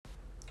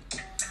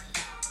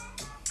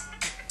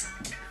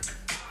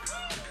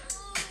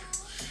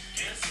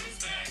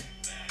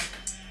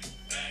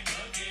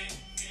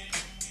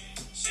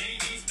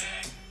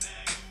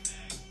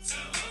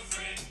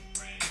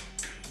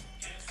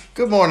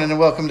Good morning and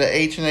welcome to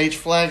H&H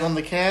Flag on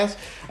the Cast.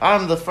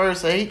 I'm the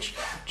first H,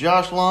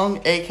 Josh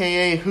Long,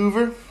 a.k.a.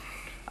 Hoover.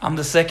 I'm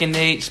the second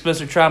H,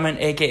 Spencer Troutman,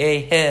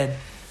 a.k.a. Head.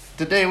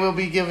 Today we'll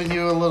be giving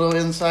you a little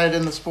insight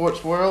in the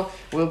sports world.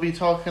 We'll be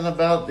talking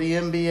about the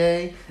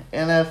NBA,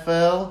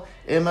 NFL,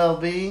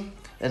 MLB,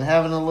 and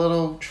having a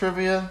little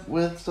trivia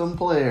with some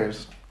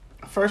players.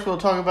 First we'll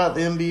talk about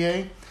the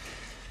NBA.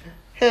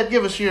 Head,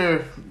 give us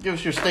your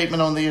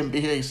statement on the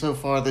NBA so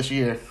far this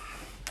year.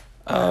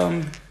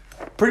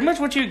 Pretty much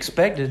what you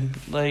expected.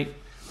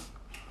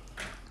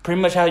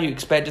 Pretty much how you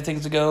expected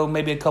things to go.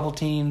 Maybe a couple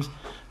teams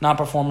not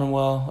performing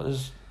well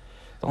is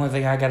the only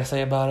thing I got to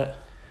say about it.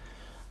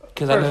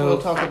 First,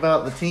 we'll talk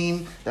about the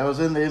team that was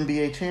in the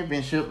NBA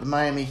championship, the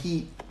Miami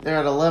Heat. They're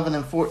at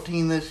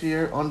 11-14 this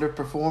year,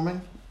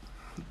 underperforming.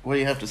 What do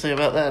you have to say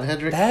about that,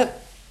 Hedrick?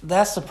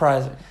 That's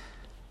surprising,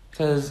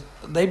 because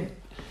they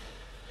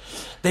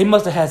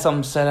must have had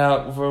something set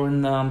out for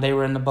when they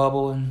were in the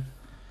bubble, and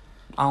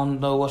I don't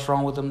know what's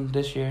wrong with them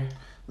this year.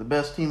 The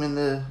best team in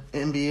the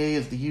NBA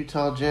is the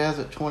Utah Jazz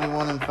at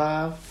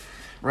 21-5.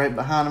 Right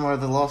behind them are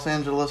the Los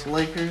Angeles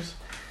Lakers.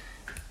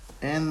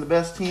 And the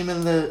best team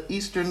in the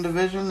Eastern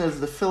Division is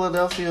the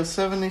Philadelphia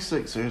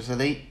 76ers at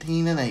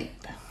 18-8.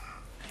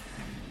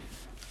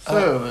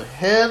 So,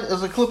 Head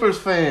is a Clippers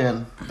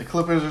fan. The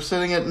Clippers are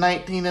sitting at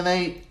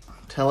 19-8.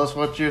 Tell us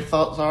what your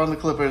thoughts are on the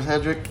Clippers,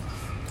 Hedrick.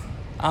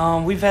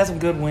 We've had some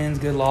good wins,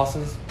 good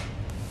losses.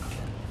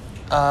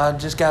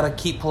 Just got to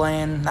keep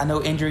playing. I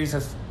know injuries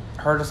have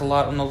hurt us a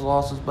lot on those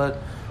losses, but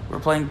we're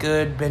playing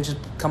good. Bench is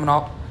coming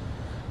off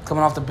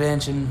the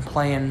bench and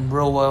playing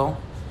real well.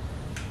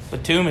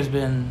 Batum has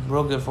been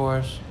real good for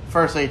us.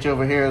 First H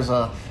over here is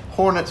a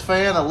Hornets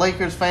fan, a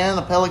Lakers fan,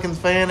 a Pelicans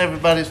fan,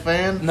 everybody's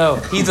fan. No,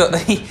 he's a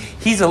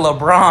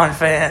LeBron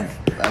fan.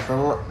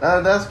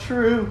 That's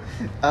true.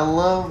 I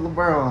love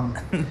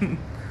LeBron.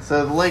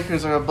 So the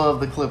Lakers are above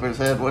the Clippers.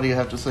 Head, what do you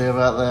have to say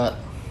about that?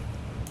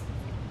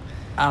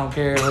 I don't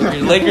care.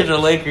 Lakers are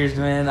Lakers,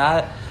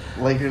 man.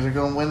 Lakers are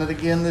going to win it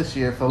again this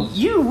year, folks.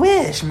 You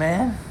wish,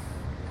 man.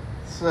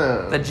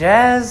 So the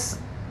Jazz,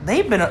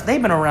 they've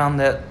been around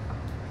that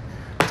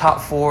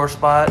top 4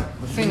 spot.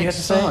 The Phoenix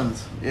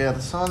Suns. Yeah,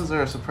 the Suns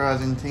are a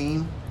surprising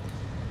team.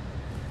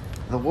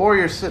 The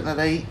Warriors sitting at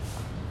 8.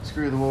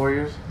 Screw the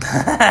Warriors.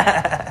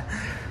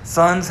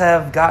 Suns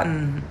have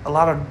gotten a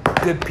lot of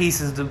good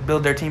pieces to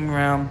build their team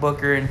around.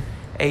 Booker and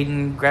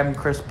Aiden, grabbing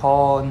Chris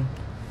Paul, and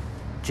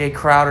Jay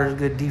Crowder is a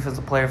good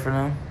defensive player for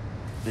them.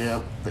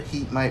 Yeah, the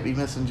Heat might be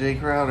missing Jay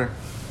Crowder.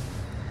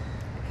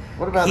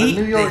 What about the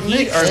New York Knicks? The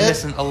Heat are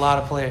missing a lot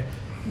of players.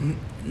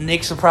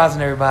 Knicks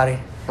surprising everybody.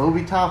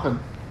 Obi Toppin,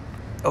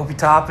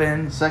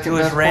 second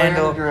best player in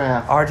the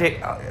draft.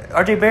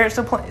 RJ Barrett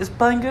is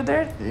playing good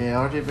there?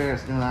 Yeah, RJ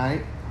Barrett's doing all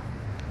right.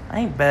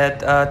 Ain't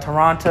bad.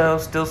 Toronto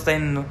still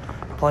staying in the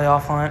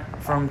playoff hunt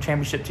from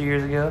championship 2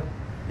 years ago.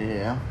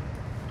 Yeah.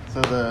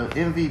 So the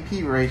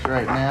MVP race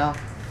right now,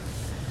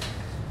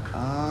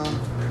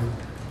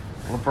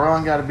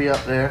 LeBron got to be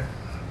up there.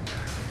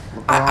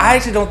 I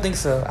actually don't think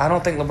so. I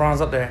don't think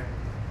LeBron's up there,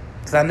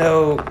 because I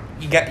know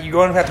you're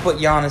going to have to put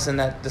Giannis in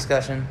that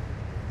discussion.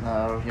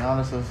 No,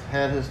 Giannis has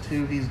had his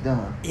 2. He's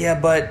done. Yeah,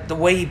 but the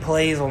way he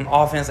plays on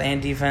offense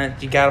and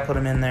defense, you got to put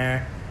him in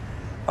there.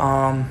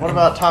 What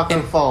about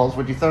Taco Falls?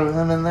 Would you throw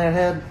him in there,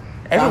 Head?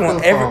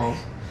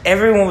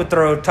 Everyone would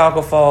throw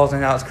Taco Falls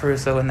and Alex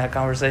Caruso in that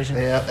conversation.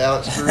 Yeah,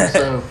 Alex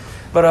Caruso.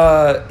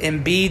 But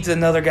Embiid's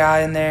another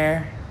guy in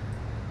there.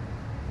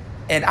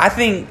 And I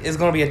think it's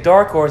going to be a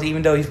dark horse,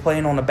 even though he's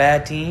playing on a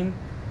bad team.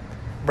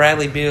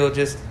 Bradley Beal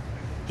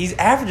he's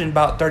averaging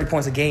about 30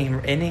 points a game,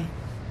 isn't he?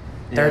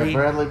 Yeah,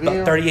 Bradley Beal.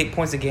 About 38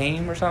 points a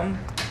game or something.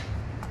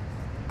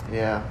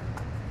 Yeah,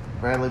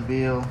 Bradley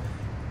Beal.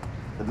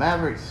 The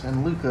Mavericks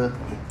and Luka,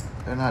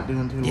 they're not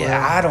doing too well.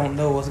 Yeah, I don't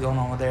know what's going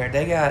on with there.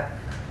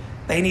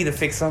 They need to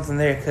fix something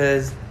there,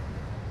 because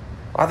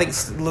I think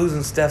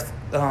losing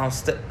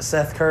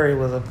Seth Curry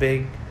was a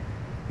big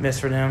miss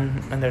for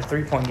them in their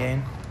 3-point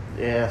game.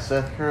 Yeah,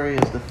 Seth Curry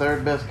is the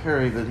third best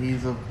Curry, but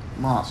he's a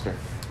monster.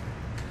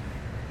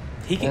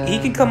 He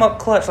can come up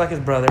clutch like his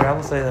brother. I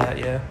will say that,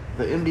 yeah.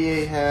 The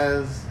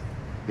NBA.com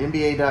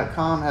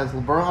has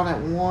LeBron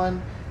at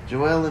 1,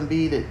 Joel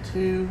Embiid at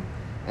 2,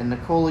 and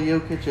Nikola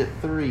Jokic at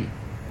 3.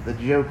 The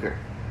Joker.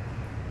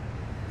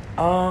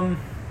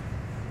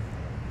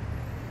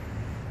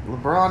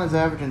 LeBron is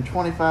averaging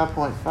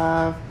 25.5,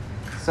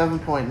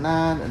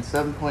 7.9, and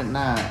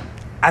 7.9.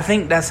 I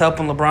think that's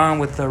helping LeBron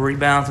with the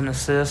rebounds and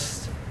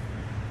assists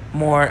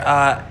more.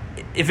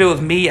 If it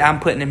was me, I'm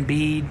putting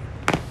Embiid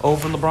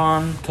over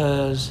LeBron,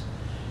 because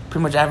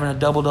pretty much having a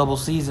double-double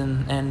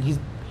season, and he's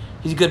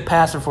a good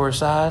passer for his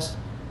size.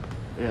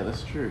 Yeah,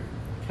 that's true.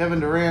 Kevin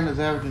Durant is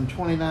averaging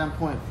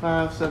 29.5,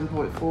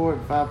 7.4,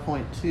 and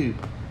 5.2.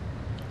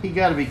 He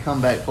got to be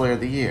comeback player of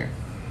the year.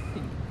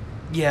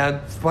 Yeah,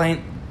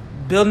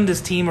 building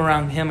this team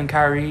around him and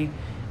Kyrie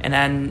and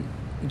adding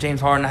James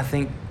Harden, I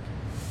think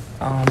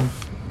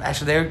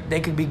actually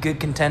they could be good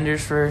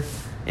contenders for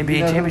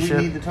NBA championship. Who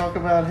we need to talk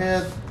about,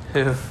 Head?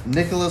 Who?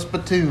 Nicholas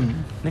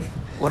Batum.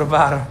 What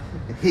about him?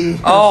 He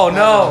Oh, has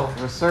no. had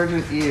a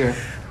resurgent year.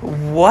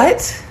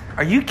 What?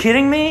 Are you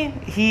kidding me?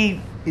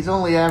 He's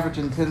only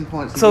averaging 10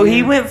 points a So year.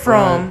 he went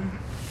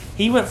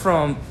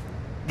from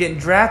getting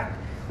drafted.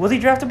 Was he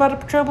drafted by the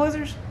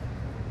Trailblazers?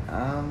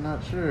 I'm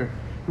not sure.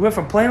 He went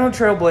from playing on the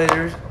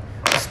Trailblazers,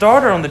 a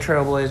starter on the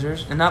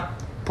Trailblazers,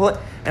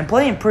 and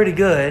playing pretty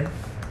good.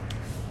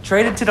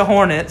 Traded to the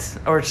Hornets,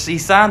 or he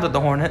signed with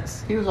the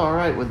Hornets, He was all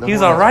right with the He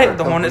was Hornets all right for a with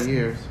the couple Hornets.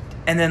 years.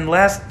 and then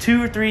last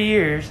 2 or 3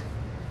 years,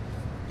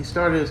 He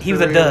started his He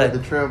was a career dud.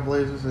 with the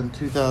Trailblazers in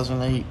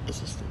 2008.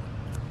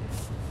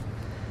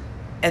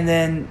 and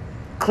then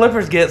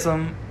Clippers gets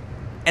him,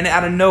 and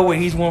out of nowhere,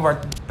 he's one of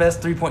our best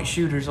 3-point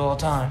shooters of all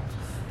time.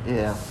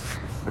 Yeah.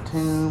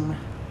 Batum.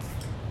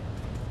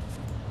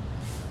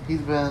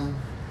 He's been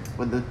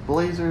with the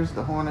Blazers,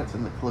 the Hornets,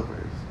 and the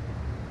Clippers.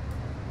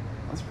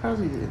 I'm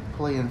surprised he didn't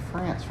play in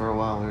France for a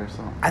while or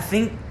something. I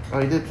think, Oh,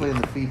 he did play in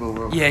the FIBA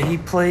World yeah, Cup. he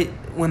played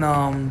when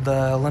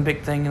the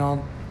Olympic thing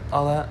and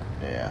all that.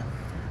 Yeah.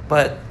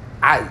 But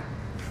I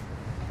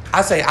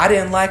say I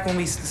didn't like when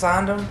we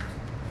signed him.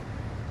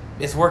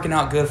 It's working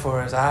out good for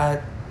us.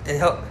 It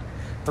helped.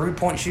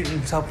 3-point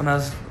shooting's helping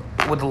us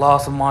with the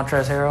loss of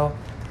Montrezl Harrell,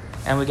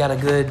 and we got a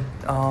good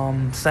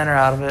center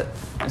out of it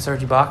in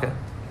Serge Ibaka.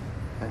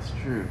 That's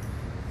true.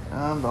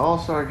 The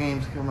All-Star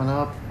game's coming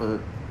up, but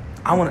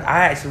I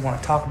actually want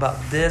to talk about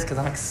this because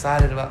I'm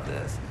excited about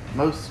this.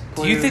 most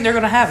Do players... you think they're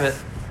going to have it?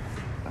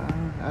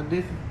 I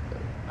do.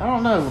 I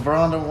don't know.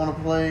 LeBron don't want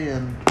to play,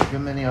 and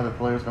many other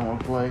players don't want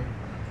to play.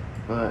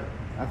 But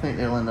I think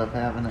they'll end up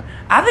having it.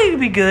 I think it'd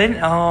be good.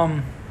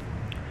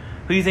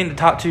 Who do you think the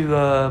top two?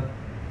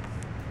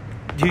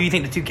 Who do you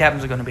think the two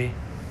captains are going to be?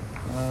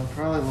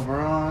 Probably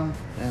LeBron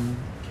and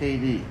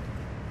KD. All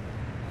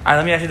right,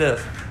 let me ask you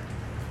this.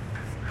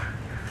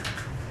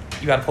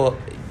 You got to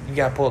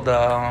pull up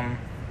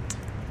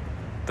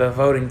the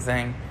voting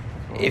thing.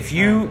 If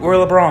you were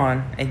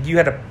LeBron and you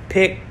had to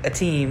pick a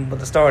team with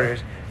the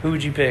starters, who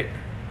would you pick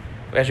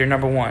as your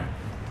number one?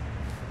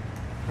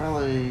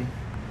 Probably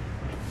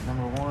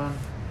number one,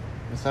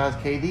 besides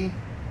KD,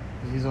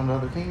 'cause he's on the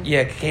other team.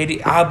 Yeah,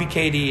 KD. I'll be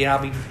KD, and I'll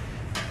be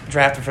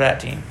drafted for that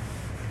team.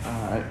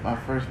 Alright, my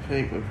first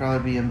pick would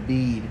probably be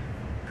Embiid.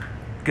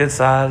 Good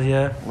size,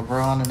 yeah.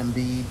 LeBron and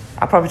Embiid.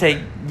 I'll probably take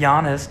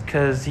Giannis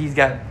because he's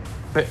got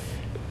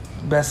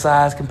best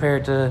size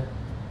compared to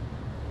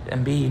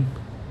Embiid.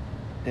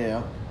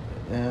 Yeah.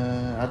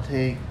 I'd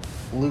take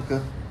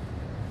Luka.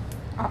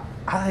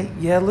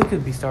 Luka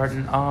could be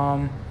starting.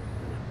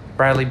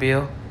 Bradley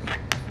Beal.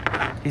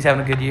 He's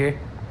having a good year.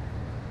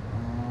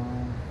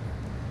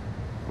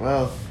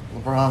 Well,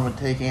 LeBron would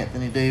take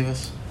Anthony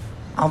Davis.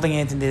 I don't think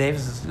Anthony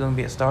Davis is going to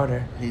be a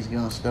starter. He's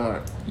going to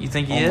start You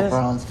think he on is?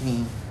 LeBron's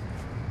team.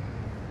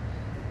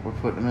 We're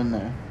putting him in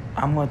there.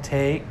 I'm going to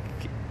take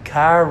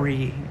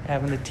Kyrie,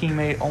 having a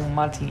teammate on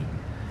my team.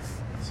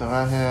 So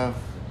I have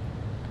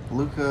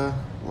Luka,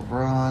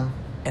 LeBron,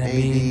 And AD,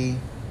 Embiid.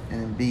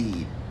 and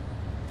Embiid.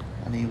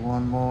 I need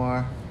one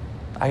more.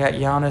 I got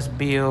Giannis,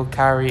 Beal,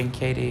 Kyrie, and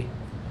KD.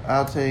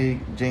 I'll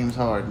take James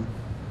Harden.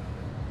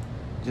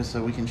 Just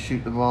so we can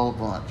shoot the ball a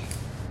bunch.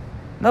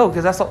 No,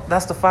 because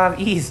that's the 5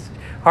 East.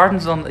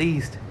 Harden's on the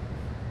East.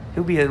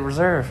 He'll be a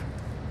reserve.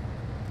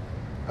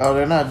 Oh,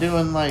 they're not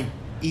doing like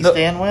East No.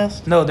 and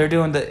West? No, they're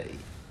doing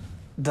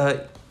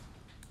the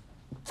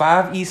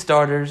 5 East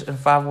starters and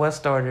 5 West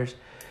starters,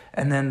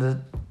 and then the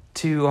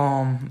 2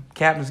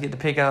 captains get to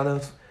pick out of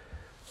those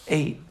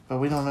 8. But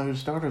we don't know who the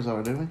starters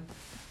are, do we?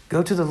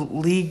 Go to the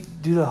league,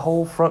 do the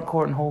whole front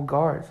court and whole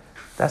guard.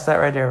 That's that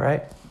right there,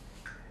 right?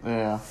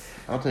 Yeah.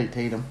 I'll take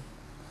Tatum.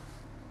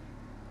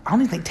 I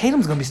don't even think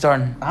Tatum's gonna be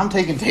starting. I'm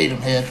taking Tatum,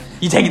 head.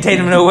 You taking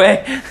Tatum no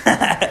way?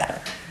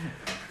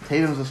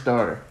 Tatum's a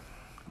starter.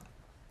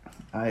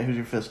 All right, who's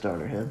your fifth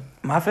starter, head?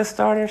 My 5th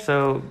starter,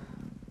 so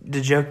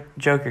the Joker. The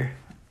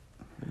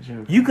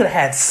Joker. You could have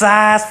had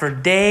size for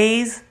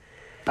days.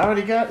 I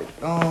already got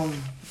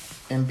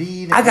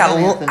Embiid. I got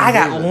and Anthony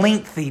Davis.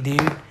 lengthy,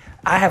 dude.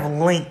 I have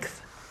length.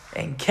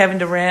 And Kevin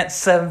Durant,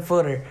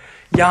 7-footer.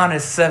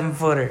 Giannis,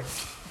 7-footer.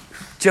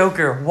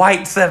 Joker,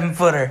 white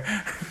 7-footer.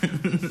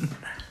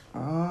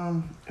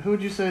 Who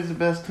would you say is the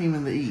best team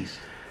in the East?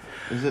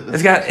 Is it the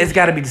It's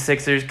got to be the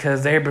Sixers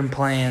because they've been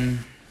playing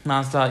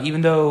nonstop.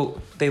 Even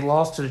though they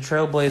lost to the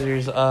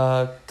Trailblazers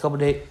a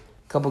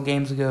couple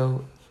games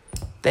ago,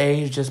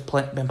 they've just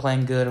been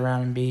playing good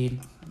around Embiid.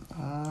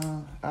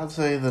 I'd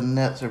say the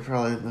Nets are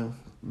probably the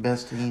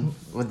best team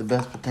with the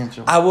best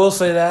potential. I will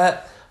say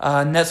that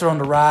Nets are on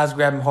the rise,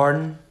 grabbing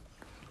Harden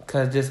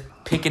because just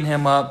picking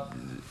him up,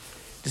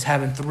 just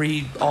having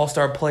 3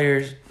 All-Star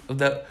players of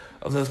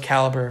those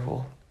caliber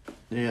will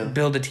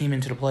build the team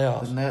into the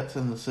playoffs. The Nets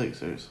and the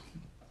Sixers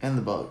and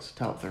the Bucks,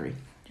 top 3,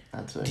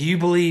 I'd say. Do you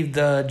believe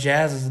the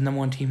Jazz is the number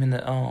 1 team in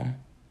the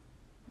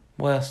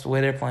West, the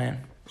way they're playing?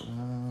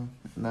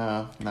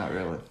 No, not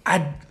really.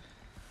 I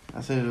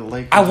say the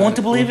Lakers. I want and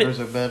to the believe it. Clippers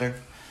are better.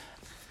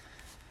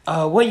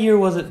 What year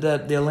was it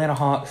that the Atlanta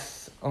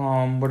Hawks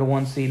were the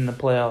 1 seed in the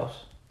playoffs?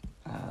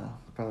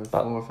 Probably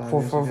About 4 or 5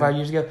 four years or 5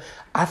 years ago.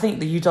 I think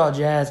the Utah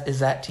Jazz is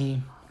that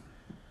team.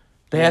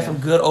 They have some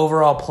good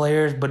overall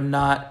players, but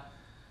not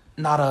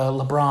a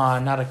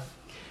LeBron, not a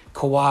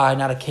Kawhi,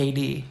 not a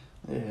KD.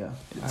 Yeah.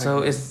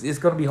 So it's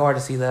going to be hard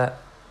to see that.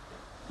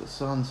 The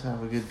Suns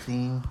have a good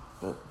team,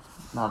 but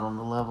not on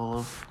the level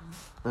of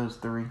those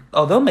three.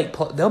 Oh, they'll make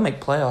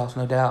playoffs,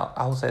 no doubt.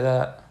 I will say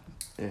that.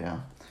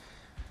 Yeah.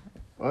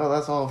 Well,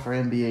 that's all for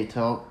NBA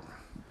talk.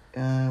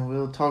 And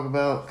we'll talk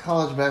about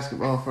college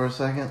basketball for a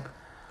second,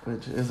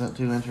 which isn't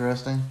too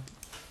interesting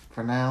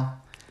for now.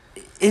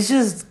 It's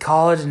just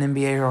college and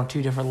NBA are on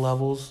two different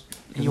levels.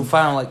 And you'll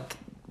find like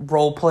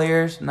role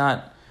players,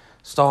 not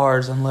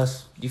stars,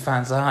 unless you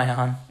find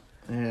Zion.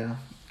 Yeah.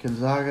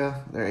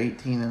 Gonzaga, they're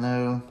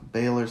 18-0.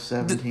 Baylor's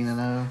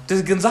 17-0.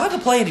 Does Gonzaga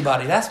play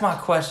anybody? That's my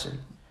question.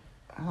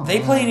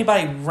 They play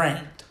anybody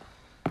ranked?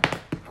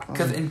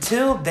 Because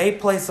until they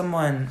play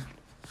someone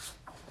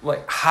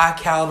like high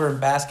caliber in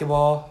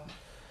basketball,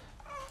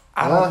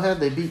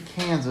 they beat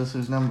Kansas,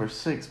 who's number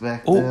 6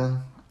 back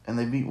then, and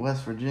they beat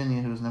West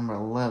Virginia, who's number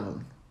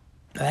 11.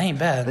 That ain't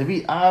bad. They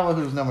beat Iowa,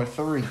 who's number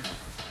 3.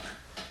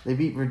 They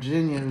beat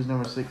Virginia, who's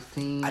number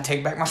 16. I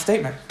take back my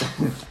statement.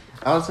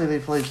 I would say they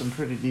played some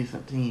pretty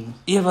decent teams.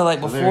 Yeah, but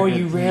like before,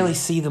 you rarely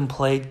see them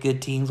play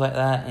good teams like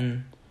that,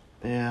 and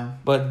yeah.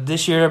 But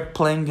this year they're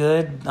playing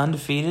good,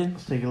 undefeated.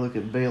 Let's take a look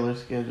at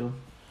Baylor's schedule.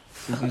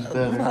 See who's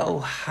better. What about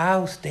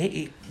Ohio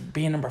State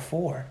being number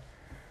 4?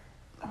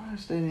 Ohio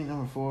State ain't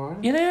number 4.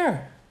 Yeah, they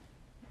are.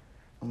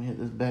 Let me hit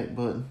this back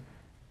button.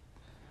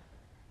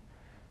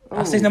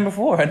 Ohio State's number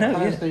 4. I know.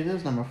 Ohio State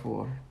is number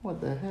 4.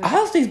 What the heck?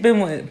 Ohio State's been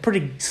a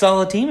pretty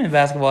solid team in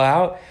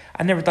basketball.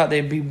 I never thought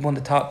they'd be one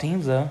of the top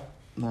teams though.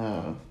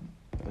 No.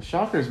 The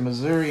shockers,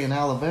 Missouri and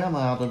Alabama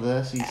out of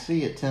the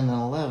SEC at 10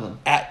 and 11.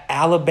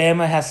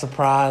 Alabama has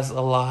surprised a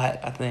lot,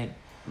 I think.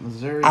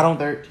 Missouri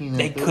 13 and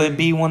 3. They could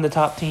be one of the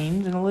top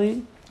teams in the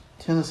league.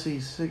 Tennessee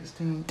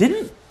 16.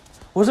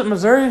 Was it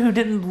Missouri who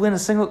didn't win a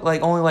single,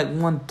 only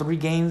won 3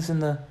 games in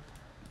the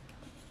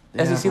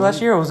SEC last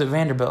year, or was it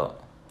Vanderbilt?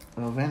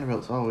 Well,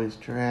 Vanderbilt's always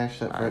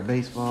trash, except for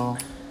baseball.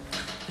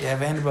 Yeah,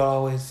 Vanderbilt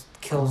always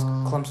kills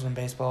Clemson in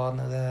baseball. I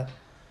know that.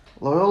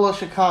 Loyola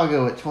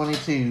Chicago at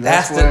 22.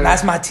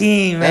 That's my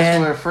team,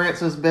 man. That's where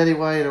Frances Betty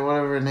White or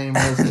whatever her name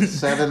was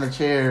sat in the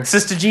chair.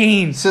 Sister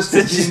Jean.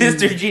 Sister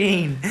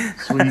Jean.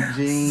 Sweet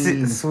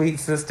Jean. Sweet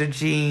Sister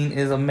Jean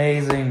is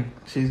amazing.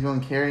 She's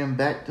going to carry him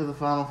back to the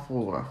Final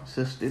Four.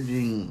 Sister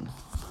Jean.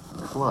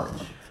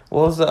 Clutch.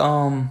 What was the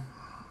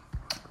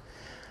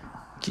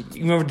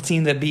you remember the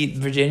team that beat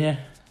Virginia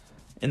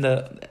in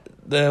the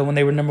when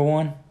they were number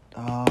 1?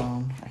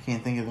 I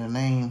can't think of their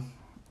name.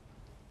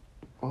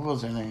 What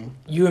was their name?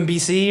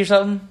 UMBC or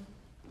something?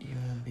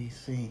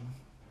 UMBC.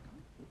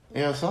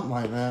 Yeah, something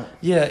like that.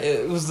 Yeah,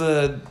 it was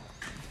the...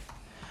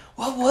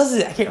 What was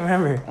it? I can't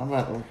remember. I'm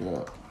about to look it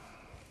up.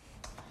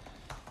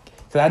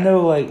 Cause I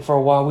know, for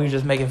a while we were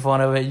just making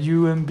fun of it.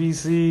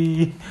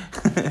 UMBC.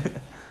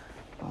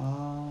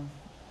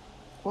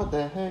 What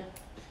the heck?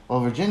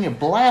 Well, Virginia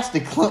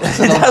blasted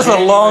Clemson. That's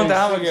a long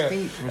time ago.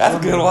 That's a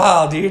good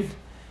while, dude.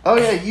 Oh,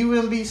 yeah,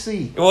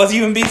 UMBC. It was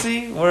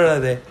UMBC? Where are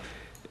they?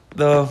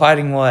 The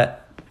Fighting what?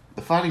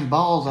 The Fighting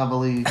Balls, I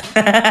believe.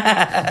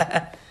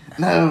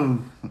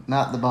 No,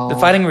 not the Balls. The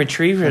Fighting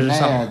Retrievers the or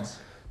something.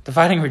 The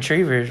Fighting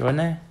Retrievers, wasn't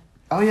they?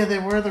 Oh, yeah, they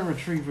were the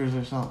Retrievers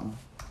or something.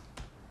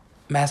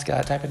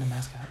 Mascot. Type in the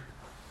mascot.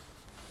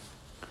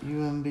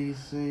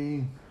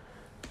 UMBC.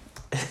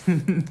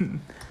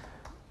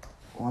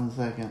 1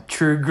 second.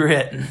 True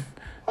Grit.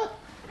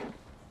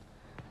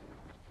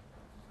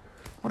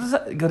 What is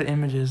that? Go to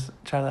images.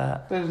 Try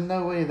that. There's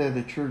no way they're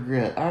the True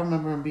Grit. I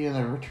remember him being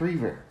a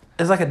retriever.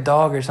 It's like a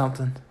dog or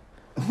something.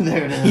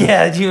 There it is.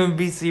 Yeah,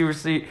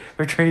 UMBC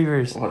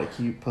Retrievers. What a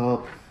cute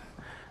pup.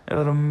 What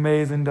an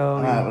amazing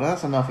dog. Alright, well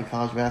that's enough of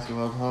college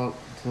basketball talk.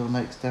 Until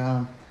next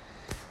time.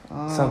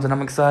 Something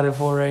I'm excited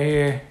for right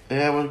here.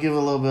 Yeah, we'll give a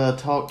little bit of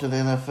talk to the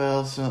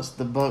NFL since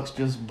the Bucs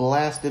just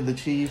blasted the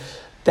Chiefs.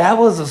 That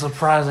was a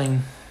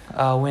surprising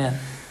win.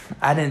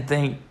 I didn't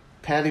think...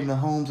 Patty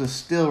Mahomes is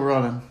still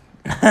running.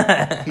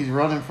 He's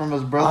running from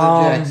his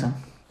brother Jackson.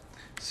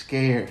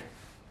 Scared.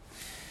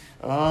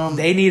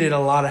 They needed a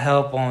lot of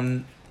help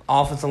on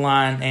offensive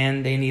line,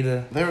 and they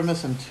were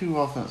missing 2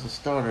 offensive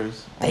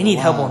starters. They need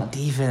help on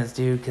defense,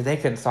 dude, because they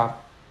couldn't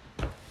stop.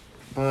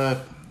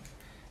 But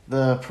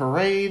the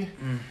parade,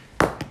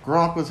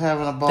 Gronk was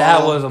having a ball.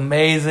 That was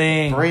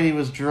amazing. Brady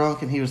was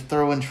drunk, and he was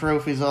throwing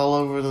trophies all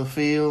over the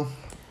field.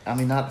 I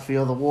mean, not the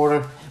field, the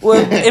water.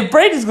 Well, if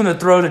Brady's going to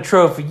throw the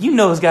trophy, you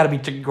know it's got to be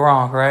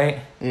Gronk, right?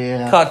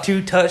 Yeah. Caught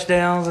 2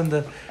 touchdowns in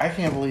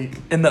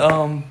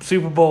the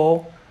Super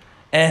Bowl,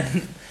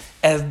 and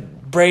as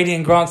Brady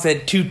and Gronk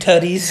said, 2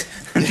 tutties.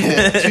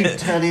 Yeah, 2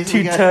 tutties.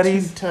 2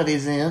 tutties. 2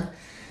 tutties in.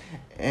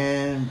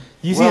 And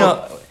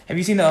have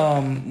you seen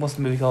what's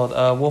the movie called?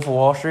 Wolf of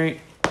Wall Street?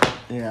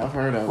 Yeah, I've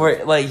heard of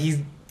it. Where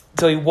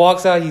he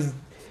walks out,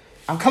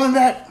 I'm coming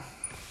back.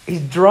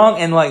 He's drunk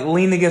and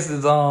leaned against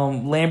his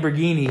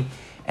Lamborghini,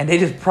 and they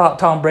just prop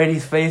Tom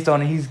Brady's face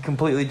on, and he's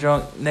completely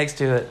drunk next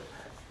to it.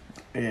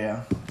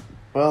 Yeah.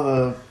 Well,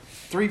 the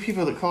 3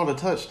 people that called a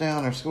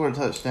touchdown or scored a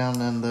touchdown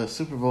in the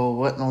Super Bowl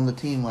wasn't on the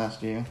team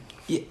last year.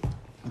 Yeah.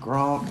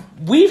 Gronk.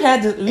 We've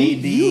had this. AD.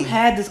 You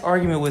had this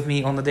argument with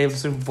me on the day of the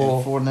Super Bowl.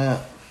 And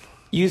Fournette.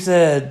 You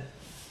said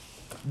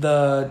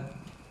the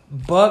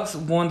Bucks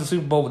won the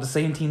Super Bowl with the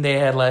same team they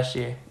had last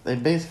year. They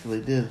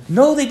basically did.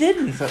 No, they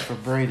didn't. Except for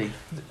Brady.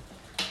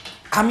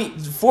 I mean,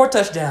 4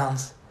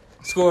 touchdowns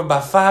scored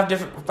by five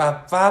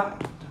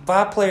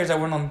players that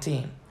weren't on the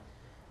team.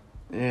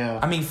 Yeah.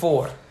 I mean,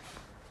 4.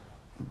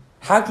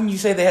 How can you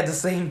say they had the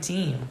same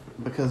team?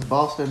 Because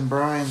Boston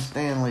Brian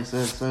Stanley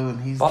said so,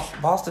 and he's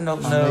Boston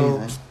don't know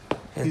amazing.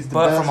 his He's the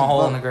butt best from a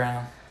hole in butt. the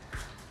ground.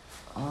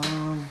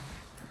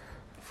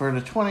 For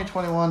the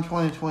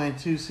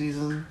 2021-2022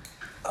 season,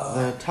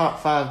 the top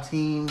 5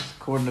 teams,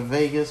 according to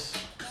Vegas,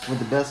 with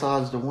the best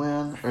odds to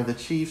win are the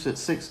Chiefs at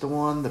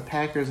 6-1, the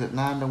Packers at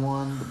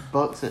 9-1, the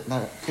Bucks at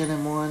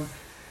 10-1,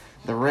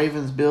 the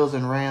Ravens, Bills,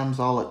 and Rams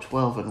all at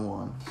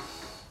 12-1.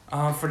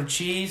 For the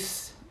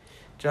Chiefs,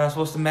 Josh,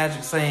 what's the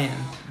magic saying?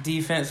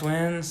 Defense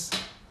wins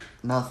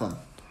Nothing.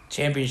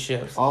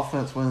 championships.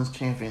 Offense wins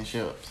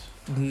championships.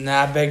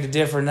 Nah, I beg to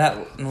differ in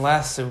the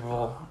last Super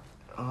Bowl.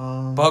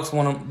 Bucks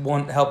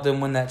helped them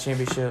win that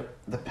championship.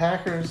 The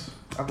Packers,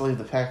 I believe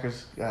the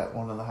Packers got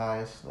one of the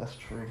highest. That's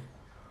true.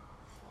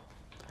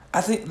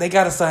 I think they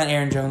got to sign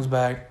Aaron Jones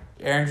back.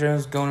 Aaron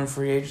Jones going in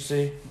free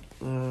agency.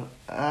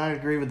 I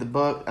agree with the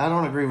Bucks. I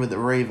don't agree with the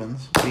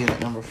Ravens being at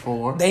number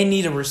 4. They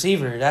need a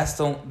receiver.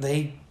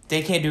 They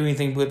can't do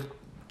anything but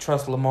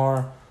trust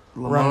Lamar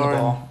run the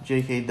ball. And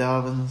J.K.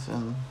 Dobbins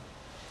and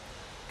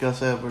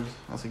Gus Edwards.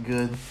 That's a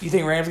good. You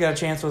think Rams got a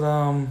chance with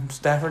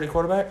Stafford at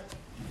quarterback?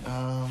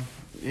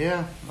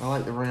 Yeah, I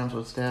like the Rams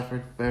with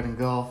Stafford better than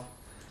Goff.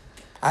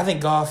 I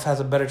think Goff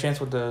has a better chance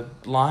with the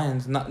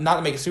Lions. Not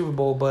to make a Super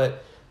Bowl,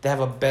 but to have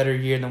a better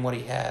year than what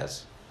he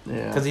has.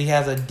 Yeah. Because he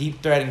has a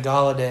deep threat in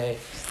Galladay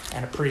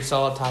and a pretty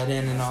solid tight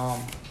end in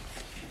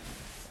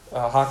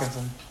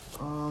Hawkinson.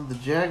 The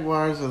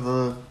Jaguars are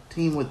the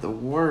team with the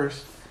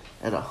worst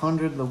at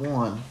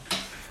 100-1.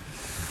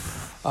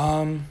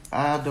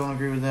 I don't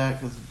agree with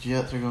that because the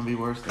Jets are going to be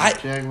worse than the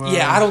Jaguars.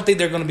 Yeah, I don't think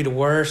they're going to be the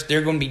worst.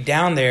 They're going to be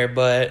down there,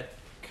 but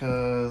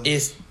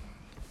because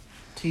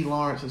T.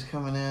 Lawrence is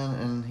coming in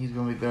and he's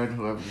going to be better than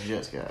whoever the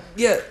Jets got.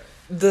 Yeah,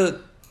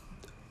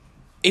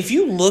 if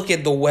you look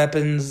at the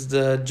weapons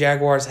the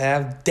Jaguars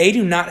have, they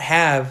do not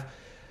have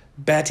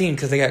bad team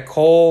because they got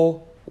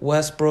Cole,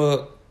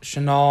 Westbrook,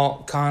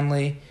 Chenault,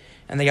 Conley,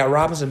 and they got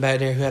Robinson back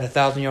there who had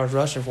 1,000 yards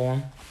rushing for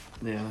him.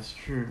 Yeah, that's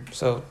true.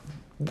 So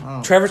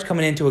Trevor's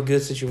coming into a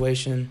good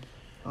situation,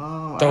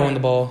 throwing the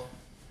ball.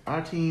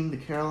 Our team, the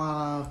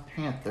Carolina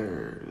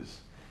Panthers,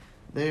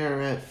 they are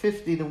at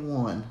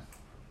 50-1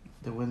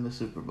 to win the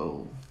Super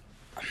Bowl.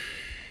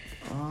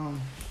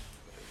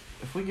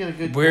 If we get a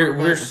good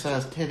quarterback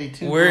besides Teddy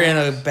Two, we're in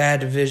a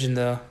bad division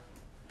though.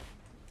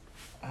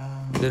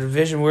 The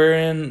division we're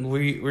in,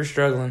 we're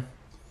struggling.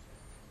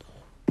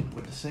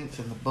 With the Saints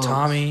and the Bucks.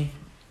 Tommy,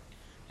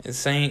 the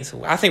Saints.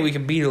 I think we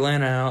can beat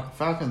Atlanta out.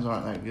 Falcons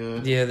aren't that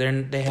good. Yeah,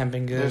 they haven't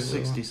been good.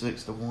 They're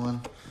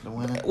 66-1 to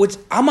win it. Which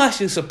I'm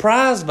actually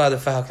surprised by the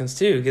Falcons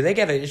too, because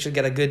they should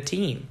get a good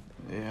team.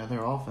 Yeah,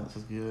 their offense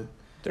is good.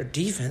 Their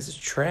defense is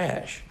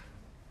trash.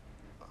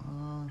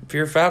 If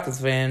you're a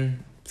Falcons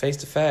fan, face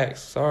the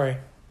facts. Sorry.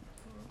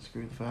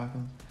 Screw the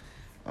Falcons.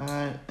 All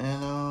right,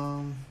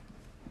 and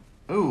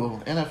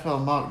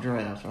NFL mock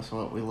drafts. That's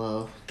what we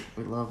love.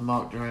 We love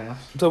mock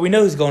drafts. So we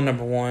know who's going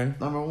number 1.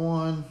 Number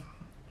 1,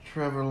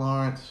 Trevor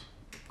Lawrence,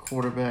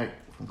 quarterback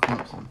from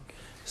Clemson.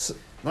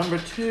 Number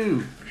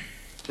 2,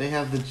 they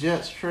have the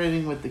Jets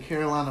trading with the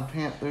Carolina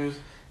Panthers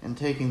and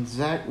taking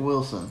Zach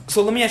Wilson.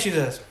 So let me ask you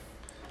this.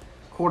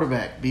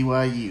 Quarterback,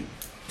 BYU.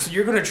 So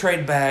you're going to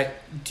trade back.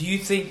 Do you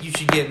think you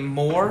should get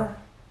more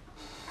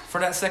for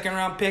that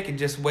second-round pick and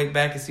just wait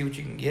back and see what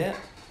you can get?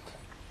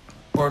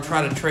 Or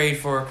try to trade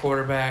for a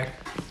quarterback?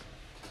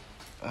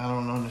 I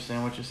don't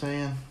understand what you're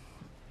saying.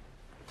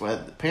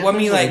 But the Well, I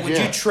mean, like, would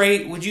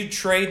you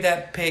trade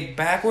that pick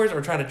backwards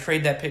or try to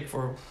trade that pick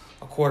for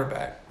a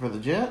quarterback? For the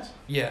Jets?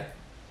 Yeah.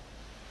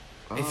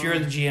 If you're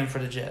the GM for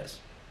the Jets.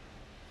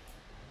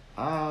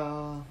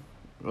 Well,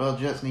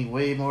 Jets need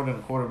way more than a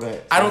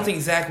quarterback. I don't think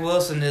Zach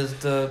Wilson is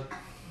the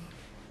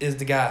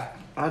guy.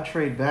 I'd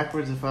trade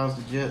backwards if I was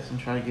the Jets and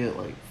try to get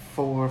like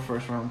 4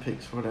 first-round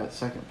picks for that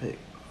second pick.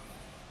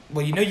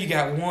 Well, you know you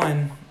got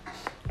one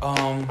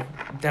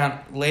down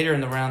later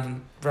in the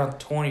round, around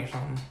 20 or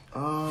something.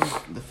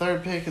 The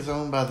third pick is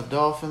owned by the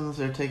Dolphins.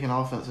 They're taking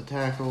offensive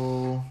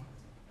tackle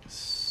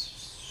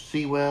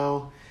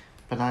Sewell,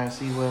 Penei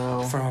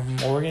Sewell. From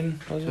Oregon,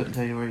 was Couldn't it?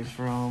 tell you where he's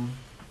from.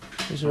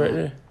 He's right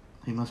there.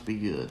 He must be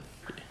good.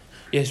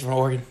 Yeah, he's from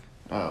Oregon.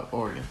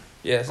 Oregon.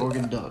 Yes.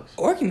 Oregon Ducks.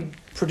 Oregon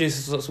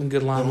produces some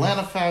good The linemen.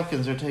 Atlanta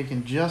Falcons are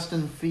taking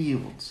Justin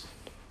Fields,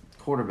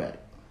 quarterback,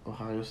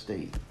 Ohio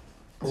State.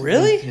 That's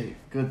Really?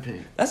 Good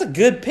pick. That's a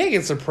good pick.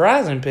 It's a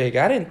surprising pick.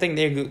 I didn't think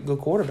they'd good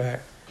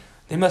quarterback.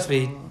 They must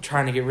be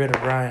trying to get rid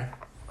of Ryan.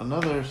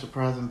 Another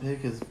surprising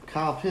pick is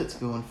Kyle Pitts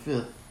going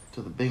 5th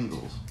to the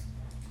Bengals.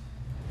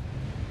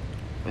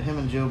 But him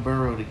and Joe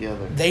Burrow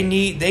together. They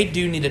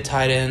do need a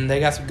tight end. They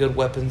got some good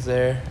weapons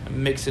there.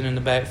 Mixing in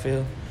the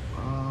backfield.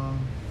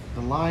 The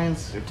The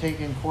Lions are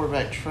taking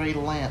quarterback Trey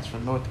Lance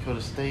from North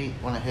Dakota State,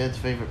 one of Head's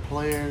favorite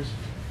players.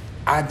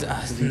 I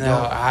Because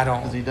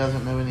don't. he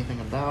doesn't know anything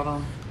about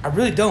him. I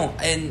really don't.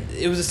 And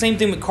it was the same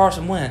thing with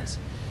Carson Wentz.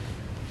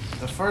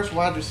 The first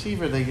wide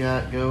receiver they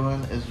got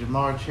going is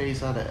Jamar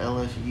Chase out of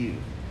LSU,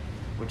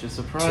 which is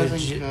surprising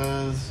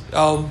because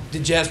the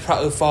Jets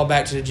probably fall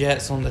back to the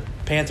Jets on the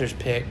Panthers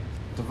pick.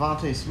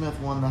 Devontae Smith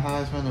won the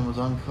Heisman and was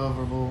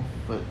uncoverable,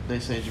 but they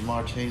say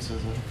Jamar Chase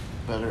is a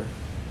better.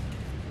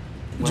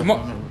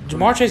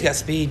 Jamar Chase got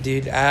speed,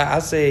 dude. I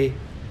say,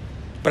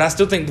 but I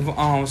still think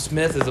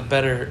Smith is the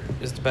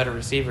better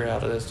receiver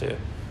out of those two.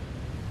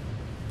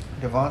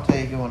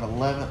 Devontae going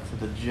 11th to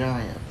the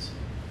Giants.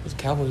 Who's the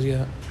Cowboys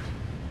got?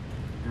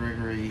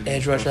 Gregory.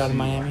 Edge rusher out of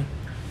Miami.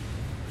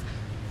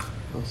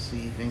 Let's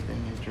see if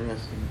anything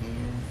interesting here.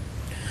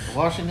 The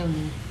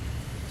Washington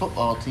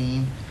football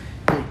team.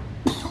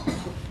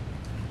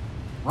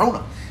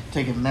 Rona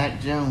taking Mac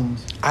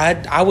Jones.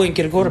 I wouldn't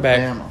get a quarterback.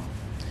 Bama.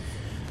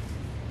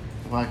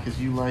 Why?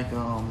 Because you like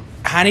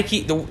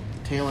Heineke.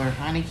 Taylor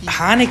Heineke.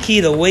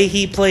 Heineke, the way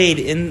he played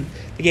in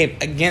the game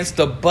against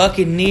the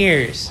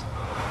Buccaneers.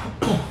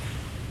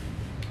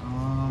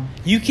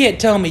 You can't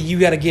tell me you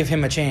got to give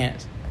him a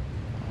chance.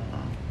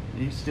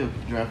 You still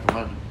could draft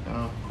a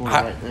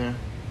quarterback there.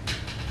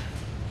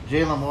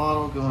 Jalen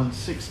Waddle going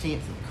 16th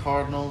to the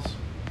Cardinals.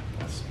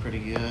 That's pretty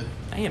good.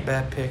 Ain't a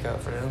bad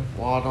pickup for them.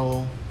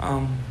 Waddle,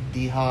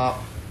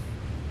 D-Hop.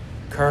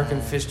 Kirk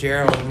and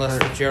Fitzgerald, unless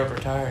Fitzgerald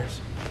retires.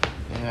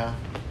 Yeah.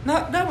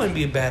 That wouldn't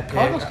be a bad pick.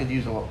 Cardinals could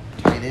use a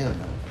tight end,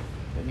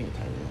 though. They need a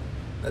tight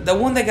end. The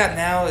one they got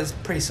now is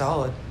pretty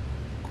solid.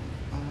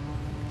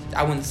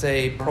 I wouldn't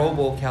say Pro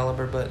Bowl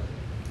caliber, but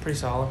pretty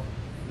solid.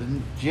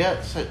 The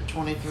Jets at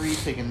 23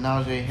 taking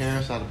Najee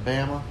Harris out of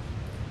Bama.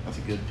 That's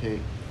a good pick.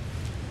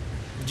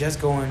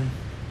 Just going.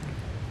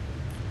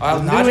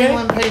 The New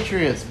England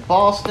Patriots,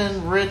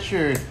 Boston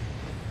Richard,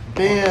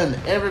 Ben,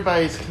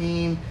 everybody's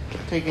team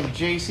taking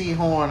J.C.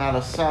 Horn out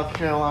of South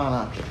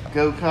Carolina.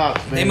 Go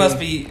Cox, baby. They must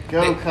be.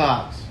 Go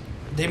Cox.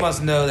 They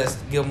must know that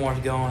Gilmore's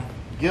going.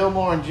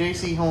 Gilmore and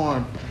J.C.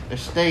 Horn, they're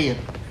staying.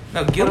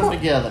 No, Put Gilmore. them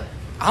together.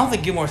 I don't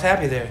think Gilmore's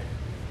happy there.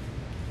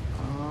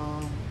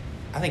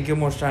 I think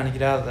Gilmore's trying to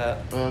get out of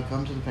that. Well,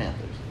 come to the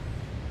Panthers.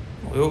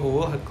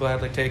 We'll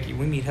gladly take you.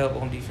 We need help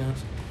on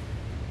defense.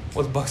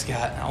 What's the Bucks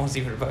got? I want to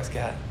see what the Bucks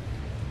got.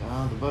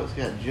 The Bucks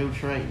got Joe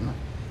Trayton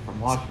from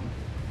Washington.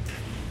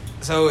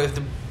 So if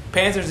the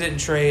Panthers didn't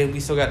trade, we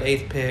still got the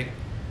 8th pick.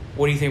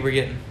 What do you think we're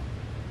getting?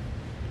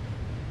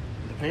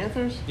 The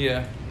Panthers?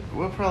 Yeah.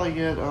 We'll probably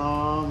get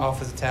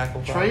offensive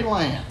tackle. Trey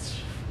Lance,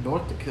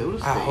 North Dakota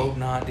State. I hope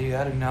not, dude.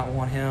 I do not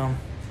want him.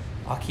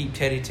 I'll keep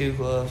Teddy Two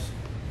Gloves.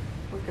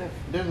 Look at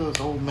there's this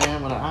old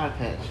man with an eye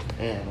patch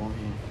ad on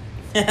him.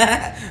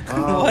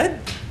 What?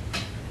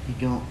 He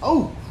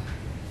going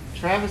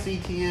Travis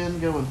Etienne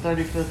going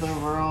 35th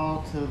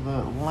overall to the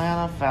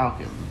Atlanta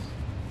Falcons.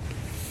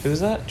 Who's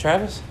that?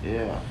 Travis?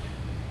 Yeah.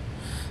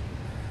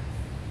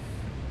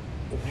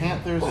 The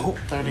Panthers at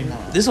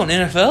 39. This on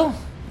NFL?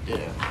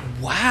 Yeah.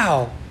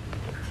 Wow.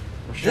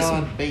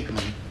 Rashad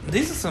Bateman.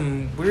 These are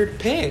some weird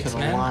picks,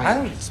 man. Lions. I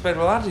don't expect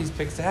a lot of these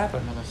picks to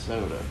happen.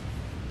 Minnesota.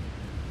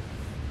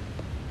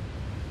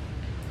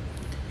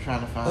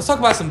 Trying to find. Let's talk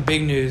about some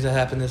big news that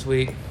happened this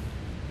week.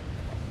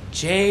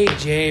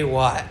 J.J.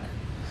 Watt.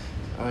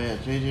 Oh yeah,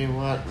 J.J.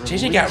 Watt.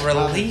 J.J. got by the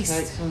released.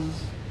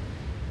 Texans.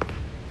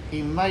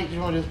 He might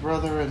join his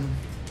brother in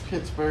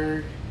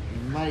Pittsburgh.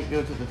 He might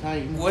go to the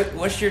Titans.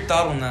 What's your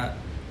thought on that?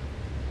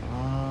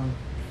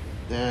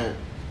 That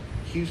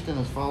Houston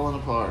is falling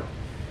apart.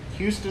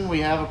 Houston, we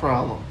have a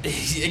problem.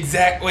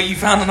 Exactly. Well, you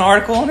found an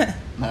article on it?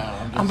 No,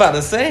 I'm about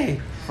to say.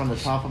 From the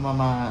top of my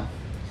mind.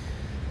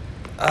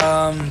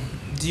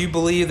 Do you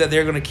believe that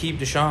they're going to keep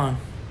Deshaun?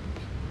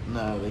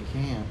 No, they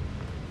can't.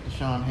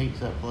 Deshaun hates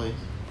that place.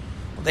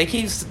 They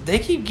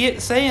keep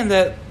saying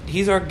that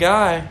he's our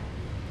guy,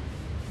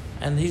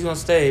 and he's going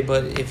to stay.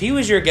 But if he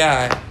was your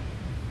guy,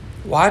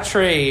 why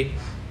trade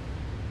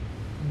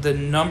the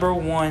number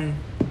one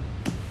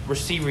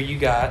receiver you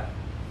got?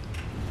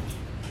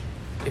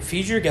 If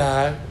he's your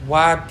guy,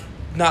 why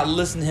not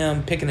listen to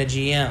him picking a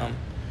GM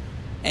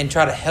and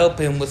try to help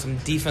him with some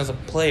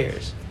defensive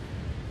players?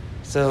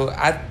 So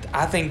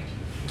I think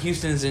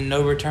Houston's in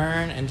no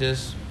return and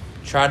just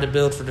try to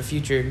build for the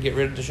future and get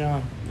rid of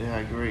Deshaun. Yeah, I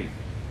agree.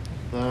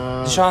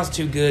 Deshaun's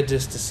too good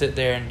just to sit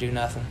there and do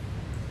nothing.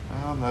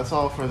 That's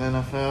all for the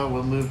NFL.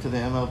 We'll move to the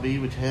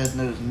MLB, which Head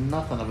knows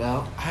nothing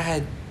about.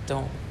 I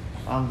don't.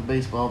 I'm the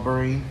baseball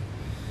brain.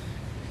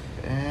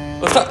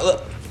 And Let's talk.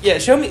 Look, yeah,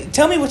 tell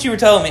me what you were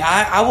telling me.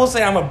 I will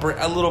say I'm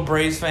a little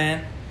Braves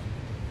fan.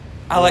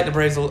 I like the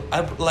Braves.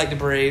 I like the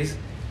Braves.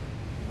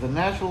 The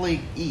National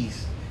League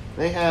East,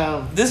 they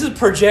have This is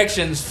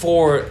projections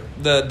for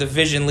the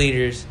division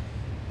leaders.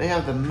 They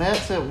have the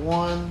Mets at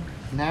 1,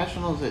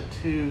 Nationals at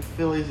 2,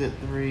 Phillies at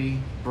 3,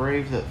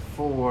 Braves at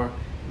 4,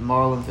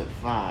 Marlins at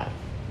 5.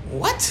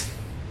 What?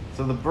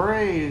 So the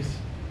Braves.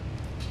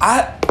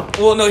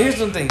 No, here's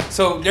the thing.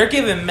 So they're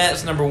giving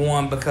Mets number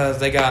 1 because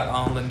they got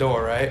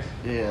Lindor, right?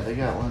 Yeah, they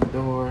got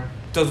Lindor.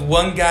 Does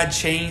one guy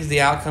change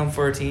the outcome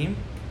for a team?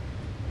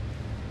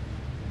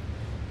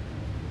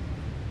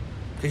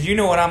 Because you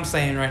know what I'm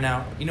saying right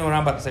now. You know what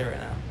I'm about to say right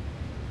now.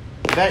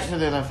 Back to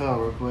the NFL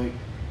real quick.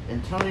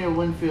 Antonio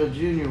Winfield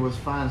Jr. was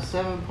fined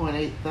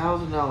 $7.8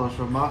 thousand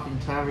for mocking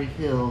Tyreek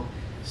Hill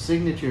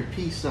signature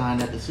peace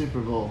sign at the Super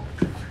Bowl.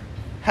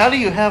 How do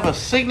you have a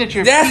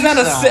signature peace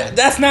sign?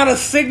 That's not a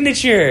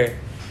signature.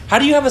 How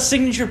do you have a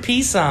signature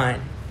peace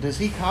sign? Does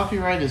he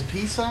copyright his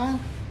peace sign?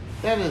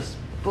 That is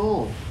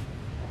bull.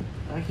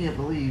 I can't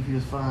believe he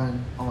was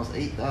fined almost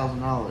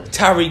 $8,000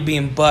 Tyreek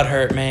being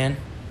butthurt, man.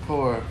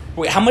 for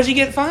Wait, how much you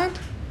get fined?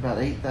 about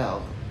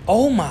 $8,000.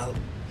 Oh my!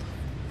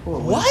 Poor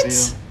What?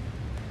 Winfield.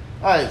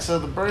 All right, so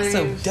the Braves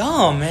That's so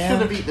dumb, man. should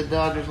have beat the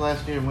Dodgers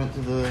last year and went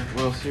to the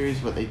World Series,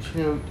 but they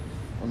choked,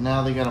 and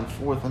now they got them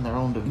fourth in their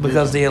own division.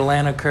 Because the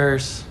Atlanta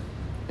curse.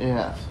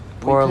 Yeah.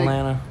 Poor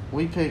Atlanta.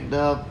 We picked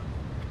up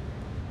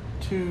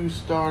 2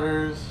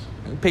 starters.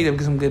 You picked up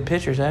some good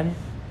pitchers, hadn't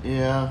you?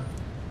 Yeah.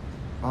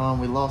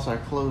 We lost our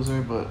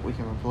closer, but we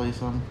can replace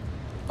him.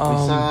 We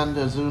Um, signed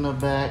Ozuna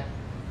back.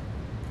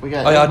 We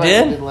got Oh, y'all everybody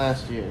did? we did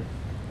last year.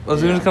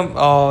 Ozuna's Yeah. come.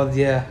 Oh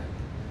yeah.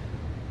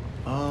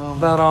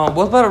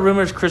 What about a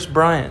rumors Chris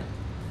Bryant?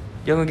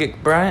 Y'all gonna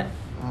get Bryant?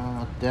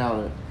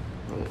 Doubt it.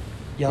 But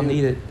Y'all Dude,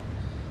 need it.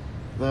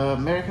 The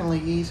American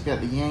League East got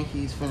the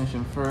Yankees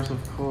finishing first,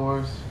 of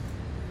course.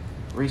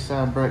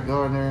 Re-signed Brett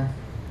Gardner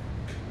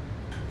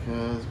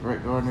because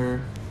Brett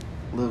Gardner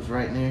lives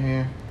right near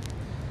here.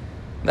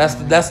 That's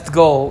the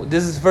goal.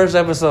 This is the first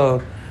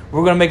episode.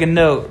 We're gonna make a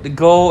note. The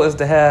goal is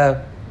to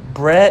have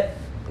Brett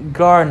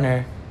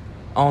Gardner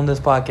on this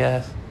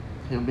podcast.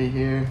 He'll be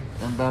here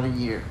in about a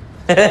year.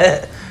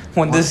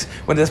 when this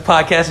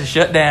podcast is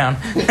shut down.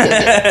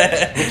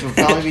 Which will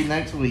probably be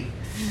next week.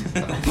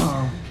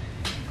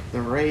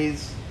 The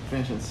Rays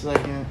finishing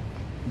second.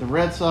 The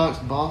Red Sox,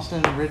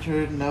 Boston,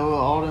 Richard, Noah,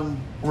 all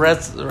them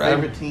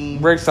favorite team.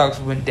 Red Sox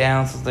went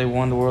down since they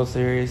won the World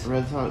Series.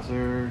 Red Sox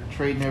are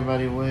trading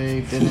everybody away.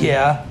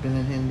 Yeah.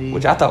 Benintendi.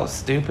 Which I thought was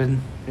stupid.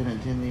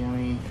 Benintendi, I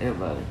mean,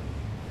 everybody.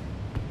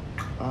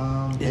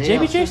 Is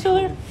AL JBJ still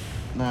there?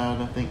 No, I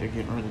don't think they're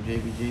getting rid of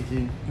JBJ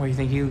too. Where do you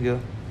think he would go?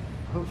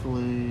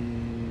 Hopefully,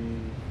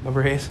 The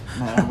Braves?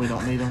 no, we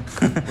don't need him.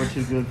 We're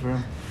too good for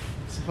him.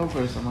 So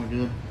hopefully someone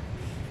good.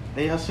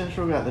 AL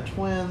Central got the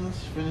Twins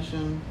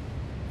finishing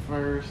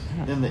first,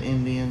 then the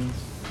Indians.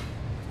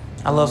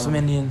 I love some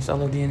Indians. I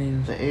love the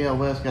Indians. The AL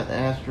West got the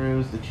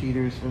Astros, the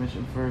Cheaters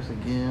finishing first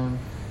again.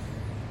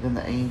 Then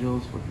the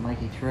Angels with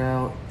Mikey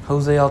Trout.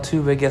 Jose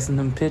Altuve guessing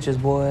them pitches,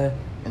 boy.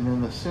 And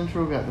then the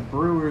Central got the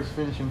Brewers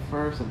finishing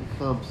first, and the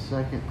Cubs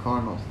second,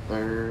 Cardinals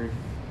third.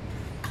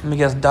 Let me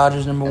guess,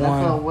 Dodgers number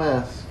NFL one.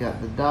 West got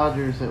the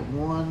Dodgers at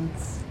 1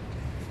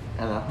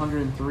 at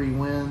 103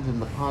 wins, and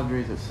the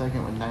Padres at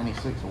second with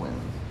 96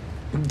 wins.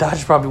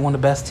 Dodgers probably one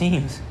of the best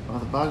teams. Well,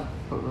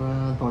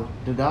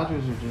 the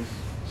Dodgers are just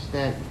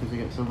stacked because they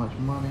got so much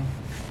money.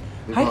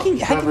 How can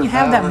you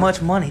have that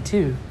much money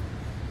too?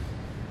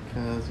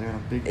 Because they're in a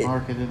big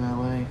market in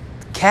LA.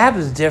 Cap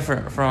is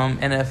different from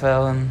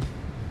NFL and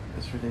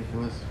It's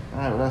ridiculous. All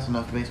right, well, that's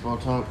enough baseball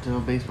talk till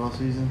baseball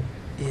season.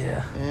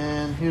 yeah.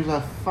 And here's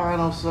our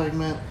final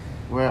segment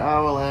where I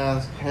will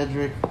ask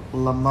Hedrick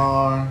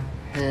Lamar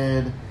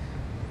Head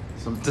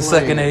some The players.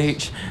 second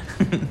H.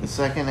 The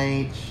second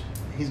H.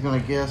 He's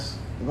going to guess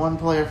one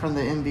player from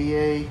the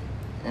NBA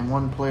and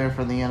one player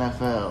from the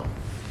NFL.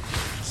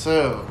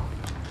 So,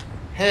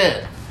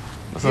 Head,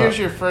 What's here's up?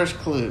 your first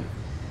clue.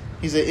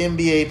 He's an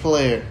NBA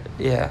player.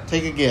 Yeah.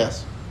 Take a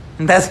guess.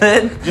 That's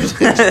it?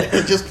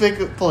 Just pick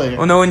a player.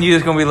 Well, knowing you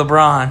is going to be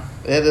LeBron.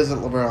 It isn't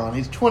LeBron.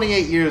 He's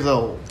 28 years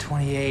old.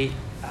 28.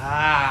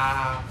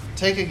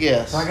 Take a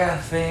guess. So I got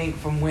to think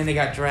from when they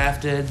got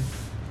drafted.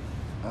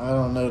 I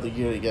don't know the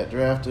year he got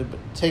drafted, but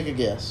take a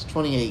guess.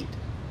 28.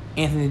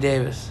 Anthony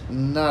Davis.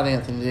 Not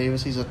Anthony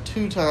Davis. He's a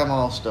 2-time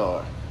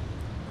All-Star.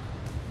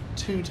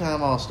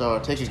 2-time All-Star.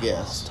 Take a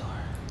guess. All-Star.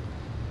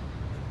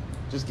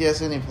 Just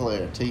guess any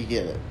player till you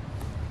get it.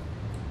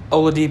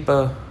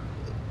 Oladipo.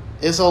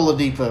 It's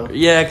Oladipo.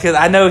 Yeah, because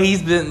I know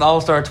he's been an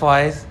All-Star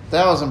twice.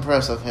 That was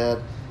impressive,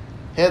 Head.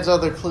 Head's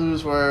other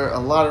clues were a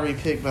lottery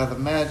pick by the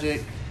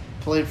Magic,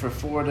 played for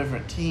 4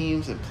 different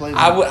teams, and played.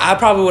 I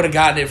probably would have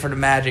gotten it for the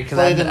Magic because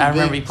Played in I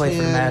remember Big he played for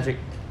the Ten. Magic.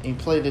 He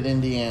played at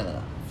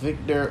Indiana.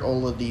 Victor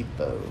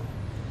Oladipo.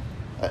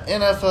 An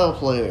NFL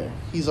player.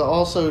 He's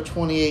also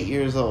 28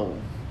 years old.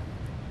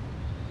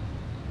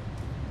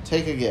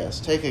 Take a guess.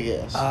 Take a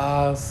guess.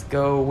 Let's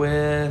go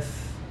with.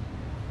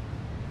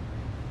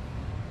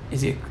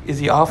 Is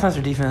he offense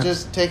or defense?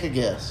 Just take a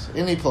guess.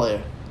 Any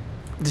player.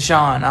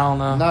 Deshaun. I don't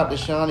know. Not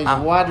Deshaun. He's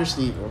a wide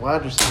receiver.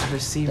 Wide receiver.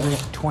 Receiver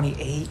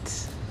 28.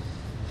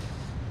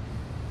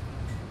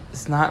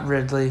 It's not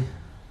Ridley.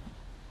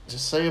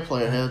 Just say a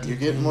player, Head. You're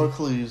getting more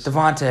clues.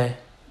 Devontae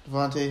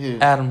Devontae who?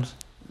 Adams.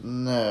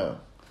 No.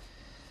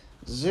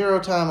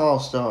 0-time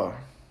All-Star.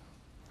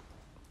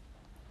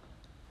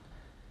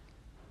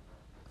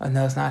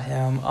 No, it's not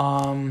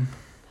him.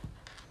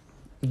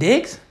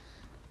 Diggs?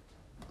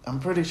 I'm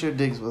pretty sure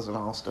Diggs was an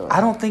All-Star. I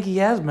don't think he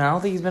has been. I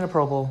don't think he's been a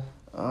Pro Bowl.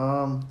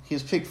 He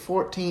was picked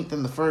 14th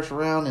in the first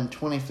round in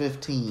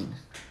 2015.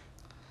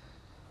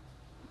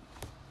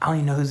 I don't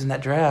even know who's in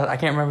that draft. I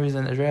can't remember who's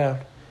in the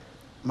draft.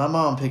 My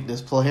mom picked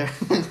this player.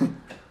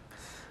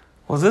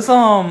 Was this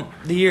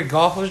the year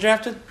Goff was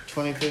drafted?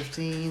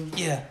 2015.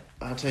 Yeah.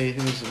 I'll tell you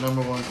who was the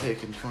number one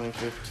pick in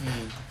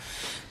 2015.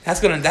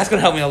 That's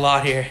gonna help me a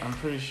lot here. I'm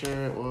pretty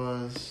sure it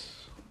was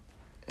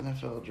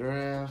NFL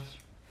draft.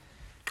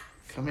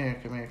 Come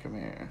here.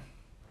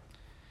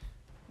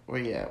 Where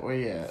you at?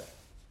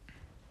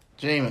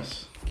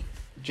 Jameis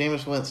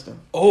Winston.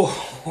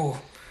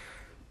 Oh.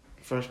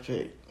 First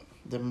pick.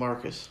 Then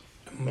Marcus.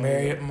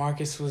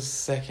 Marcus was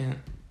second.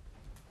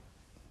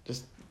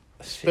 Just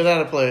spit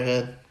out a player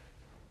head.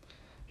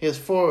 He has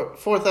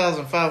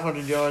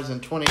 4,500 yards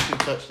and 22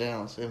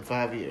 touchdowns in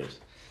 5 years.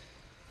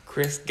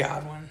 Chris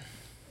Godwin.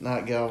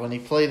 Not Godwin. He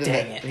played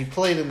in He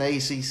played in the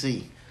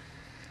ACC.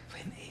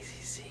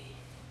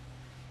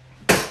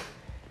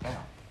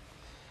 Wow.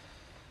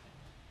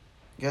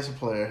 Guess a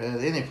player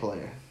head. Any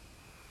player.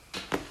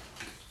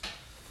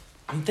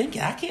 I'm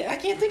thinking. I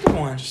can't think of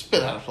one. Just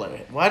spit out a player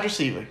head. Wide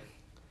receiver.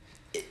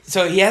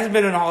 So he hasn't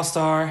been an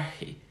all-star.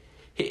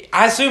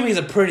 I assume he's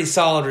a pretty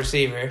solid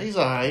receiver. He's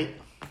all right.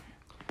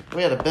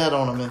 We had a bet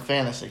on him in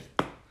fantasy.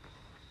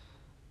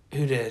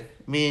 Who did?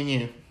 Me and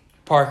you.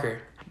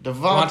 Parker.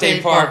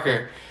 Devontae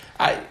Parker.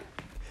 And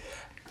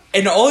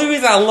the only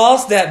reason I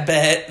lost that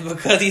bet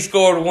because he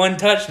scored one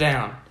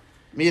touchdown.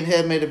 Me and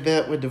Head made a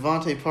bet with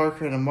Devontae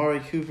Parker and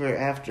Amari Cooper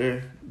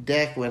after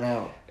Dak went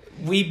out.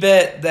 We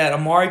bet that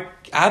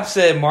I've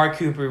said Amari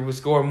Cooper would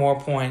score more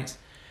points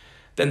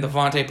than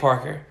Devontae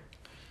Parker.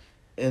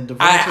 And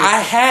Devontae,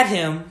 I had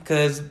him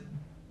because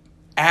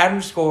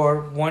Adam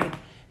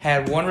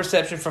had one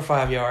reception for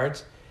 5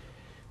 yards.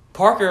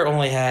 Parker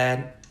only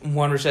had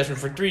one reception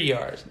for 3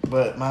 yards.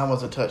 But mine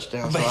was a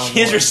touchdown. But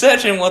his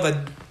reception was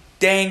a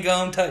dang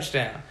gum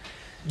touchdown.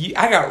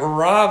 I got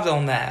robbed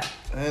on that.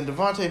 And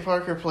Devontae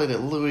Parker played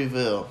at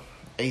Louisville,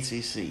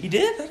 ACC. He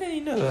did? I didn't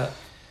even know that.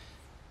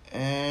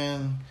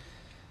 And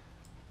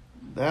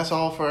that's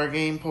all for our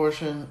game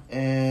portion.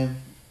 And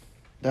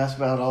that's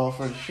about all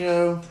for the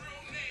show.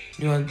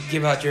 You want to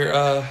give out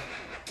your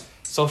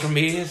social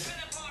medias?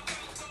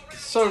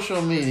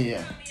 Social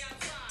media.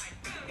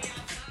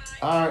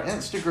 Our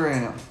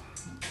Instagram.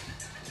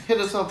 Hit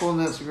us up on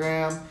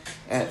Instagram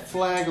at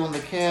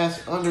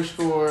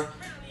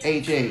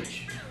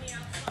 @flagonthecast_HH.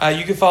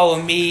 You can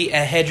follow me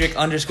at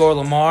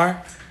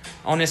Hedrick_Lamar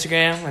on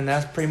Instagram, and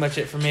that's pretty much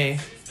it for me.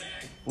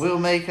 We'll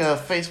make a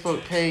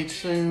Facebook page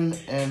soon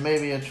and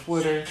maybe a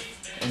Twitter,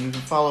 and you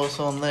can follow us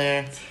on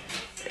there.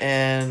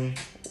 And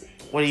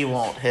what do you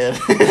want, Head?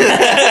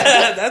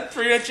 That's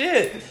pretty much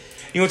it.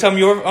 You want to tell me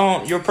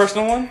your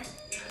personal one?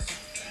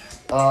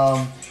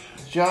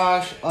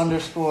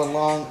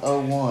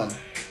 Josh_Long01.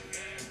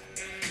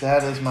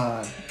 That is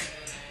mine.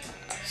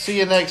 See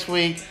you next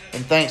week,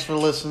 and thanks for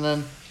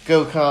listening.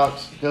 Go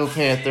Cox, go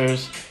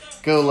Panthers,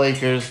 go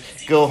Lakers,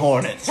 go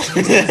Hornets.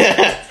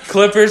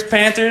 Clippers,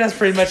 Panthers, that's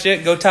pretty much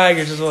it. Go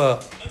Tigers as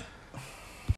well.